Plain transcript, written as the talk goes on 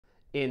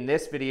In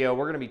this video,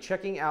 we're going to be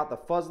checking out the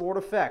Fuzzlord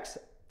Effects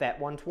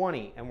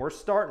FET120, and we're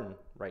starting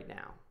right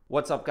now.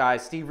 What's up,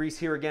 guys? Steve Reese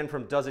here again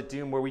from Does It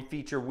Doom, where we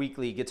feature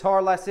weekly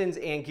guitar lessons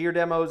and gear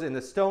demos in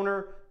the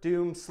stoner,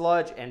 doom,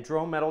 sludge, and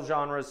drone metal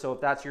genres. So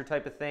if that's your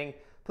type of thing,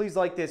 please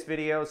like this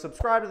video,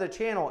 subscribe to the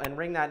channel, and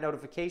ring that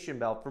notification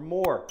bell for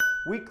more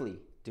weekly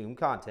doom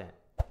content.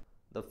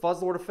 The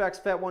Fuzzlord Effects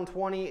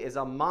FET120 is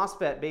a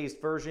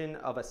MOSFET-based version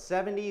of a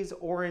 70s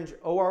orange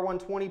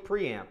OR120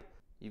 preamp.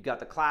 You've got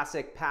the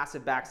classic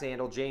passive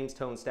backsandal James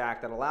tone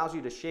stack that allows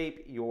you to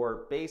shape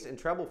your bass and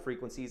treble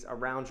frequencies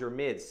around your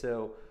mids.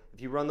 So if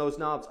you run those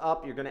knobs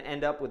up, you're going to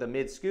end up with a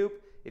mid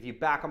scoop. If you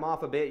back them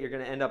off a bit, you're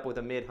going to end up with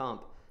a mid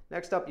hump.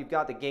 Next up, you've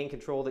got the gain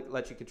control that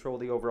lets you control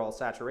the overall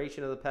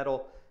saturation of the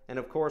pedal, and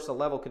of course a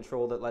level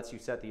control that lets you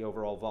set the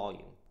overall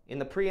volume. In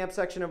the preamp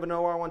section of an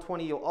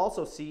OR120, you'll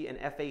also see an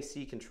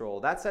FAC control.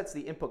 That sets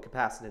the input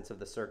capacitance of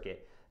the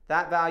circuit.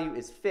 That value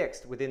is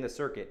fixed within the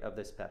circuit of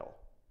this pedal.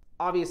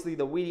 Obviously,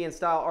 the Weedian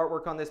style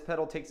artwork on this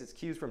pedal takes its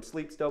cues from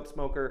Sleep's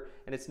Dopesmoker,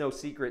 and it's no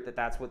secret that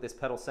that's what this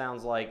pedal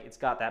sounds like. It's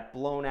got that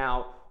blown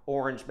out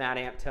orange mad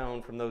amp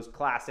tone from those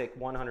classic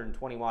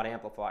 120 watt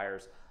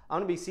amplifiers. I'm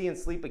going to be seeing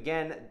Sleep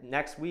again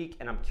next week,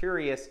 and I'm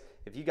curious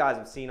if you guys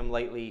have seen him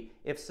lately.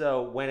 If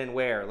so, when and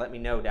where? Let me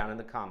know down in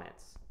the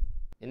comments.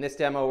 In this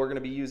demo, we're going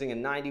to be using a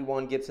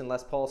 91 Gibson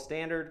Les Paul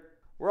Standard.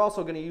 We're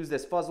also going to use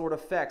this Fuzzlord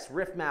Effects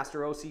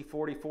Riffmaster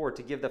OC44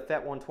 to give the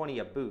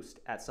FET120 a boost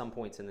at some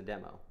points in the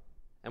demo.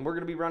 And we're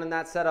going to be running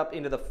that setup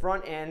into the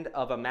front end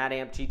of a Mad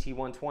Amp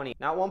GT120.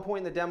 Now at one point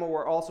in the demo,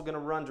 we're also going to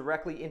run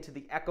directly into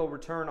the echo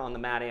return on the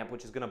Mad Amp,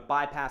 which is going to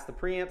bypass the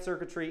preamp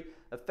circuitry,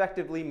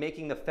 effectively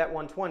making the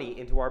FET120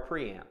 into our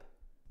preamp.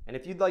 And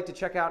if you'd like to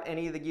check out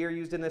any of the gear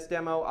used in this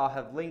demo, I'll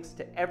have links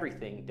to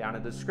everything down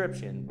in the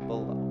description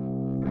below.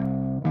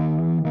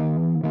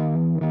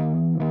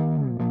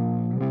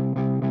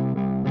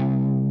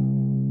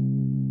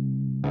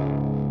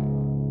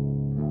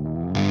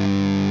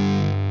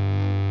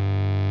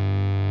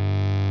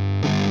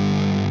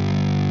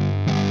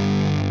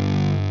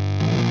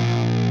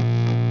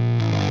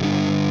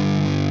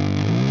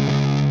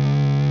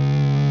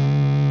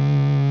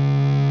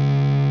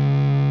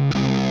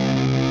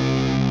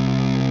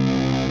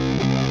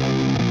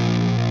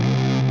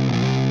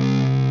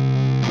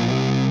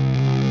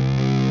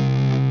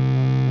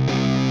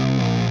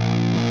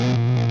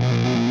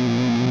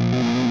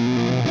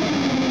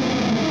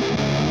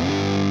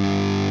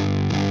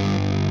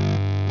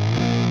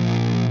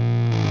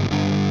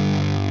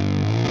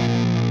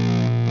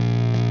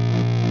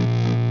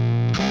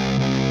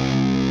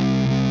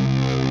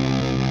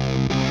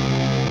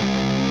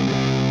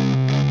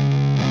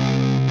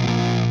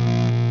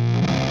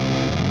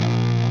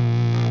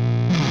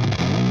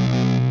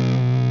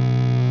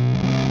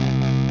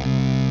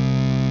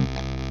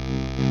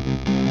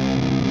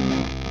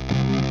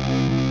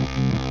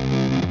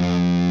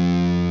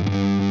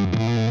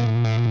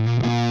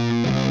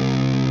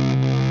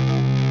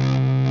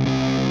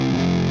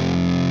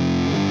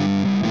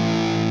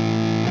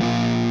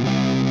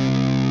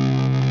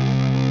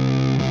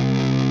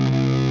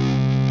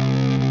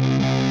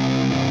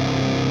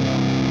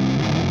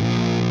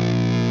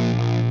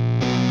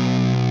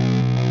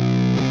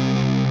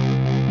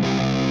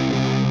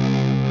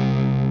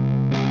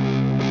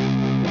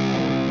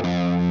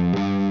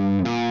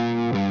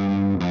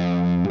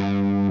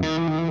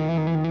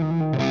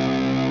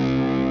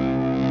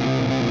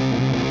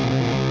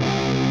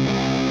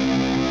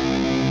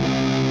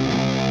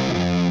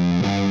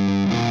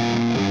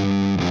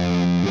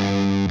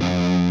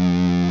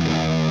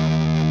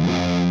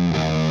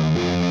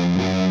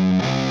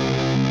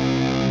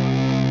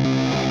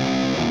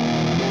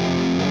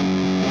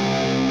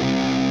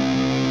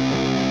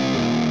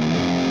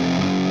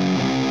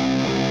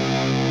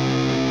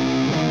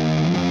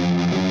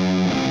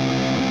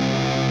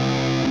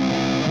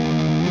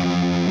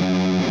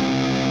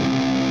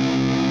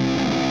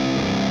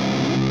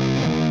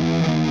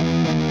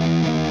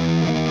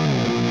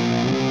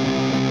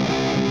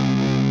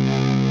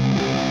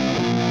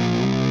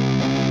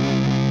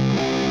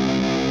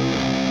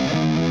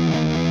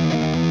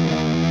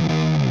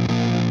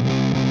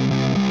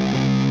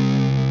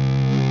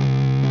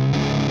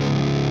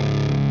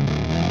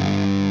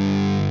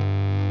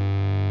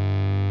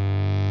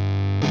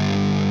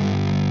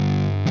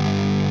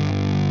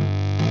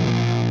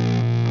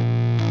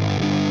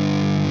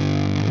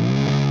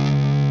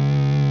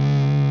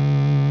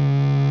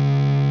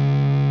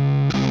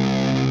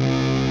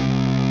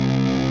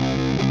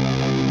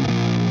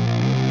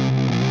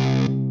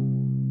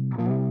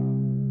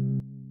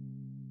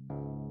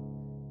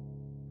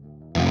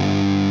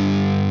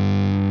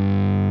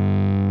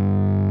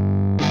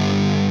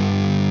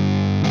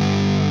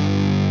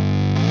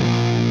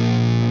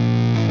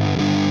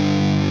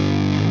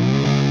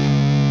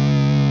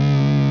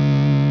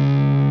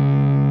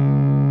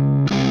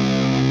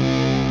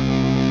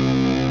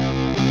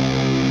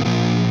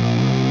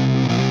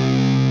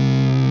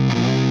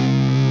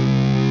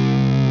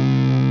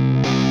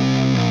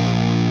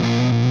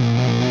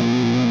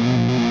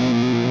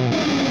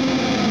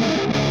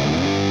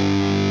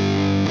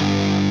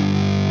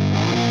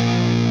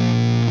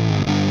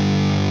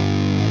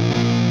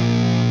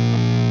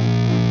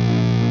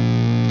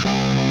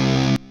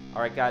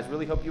 Alright guys,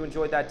 really hope you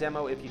enjoyed that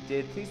demo. If you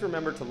did, please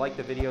remember to like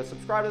the video,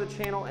 subscribe to the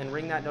channel, and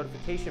ring that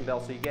notification bell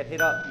so you get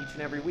hit up each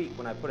and every week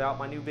when I put out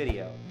my new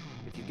video.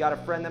 If you've got a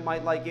friend that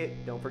might like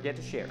it, don't forget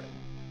to share it.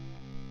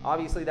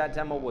 Obviously that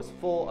demo was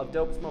full of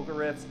Dopesmoker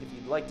riffs. If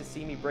you'd like to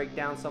see me break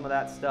down some of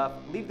that stuff,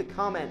 leave the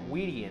comment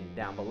Weedian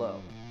down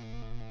below.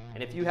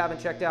 And if you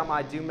haven't checked out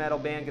my doom metal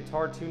band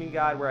guitar tuning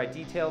guide where I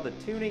detail the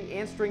tuning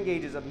and string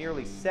gauges of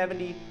nearly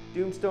 70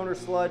 doom, stoner,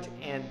 sludge,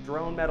 and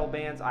drone metal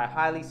bands, I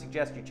highly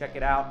suggest you check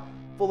it out.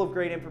 Full of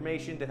great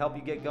information to help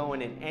you get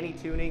going in any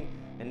tuning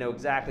and know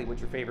exactly what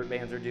your favorite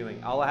bands are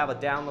doing. I'll have a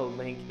download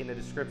link in the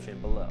description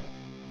below.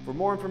 For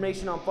more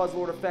information on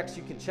Fuzzlord Effects,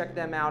 you can check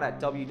them out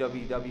at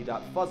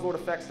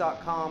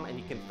www.fuzzlordeffects.com, and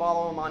you can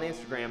follow them on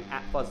Instagram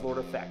at Fuzzlord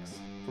Effects.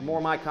 For more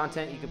of my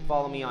content, you can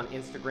follow me on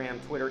Instagram,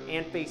 Twitter,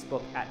 and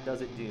Facebook at Does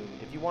It Doom.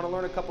 If you want to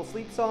learn a couple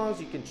sleep songs,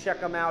 you can check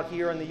them out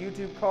here on the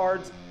YouTube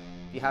cards.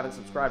 If you haven't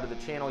subscribed to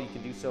the channel, you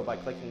can do so by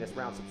clicking this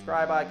round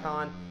subscribe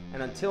icon.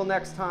 And until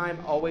next time,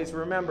 always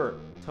remember,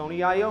 Tony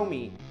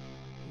Iommi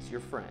is your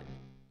friend.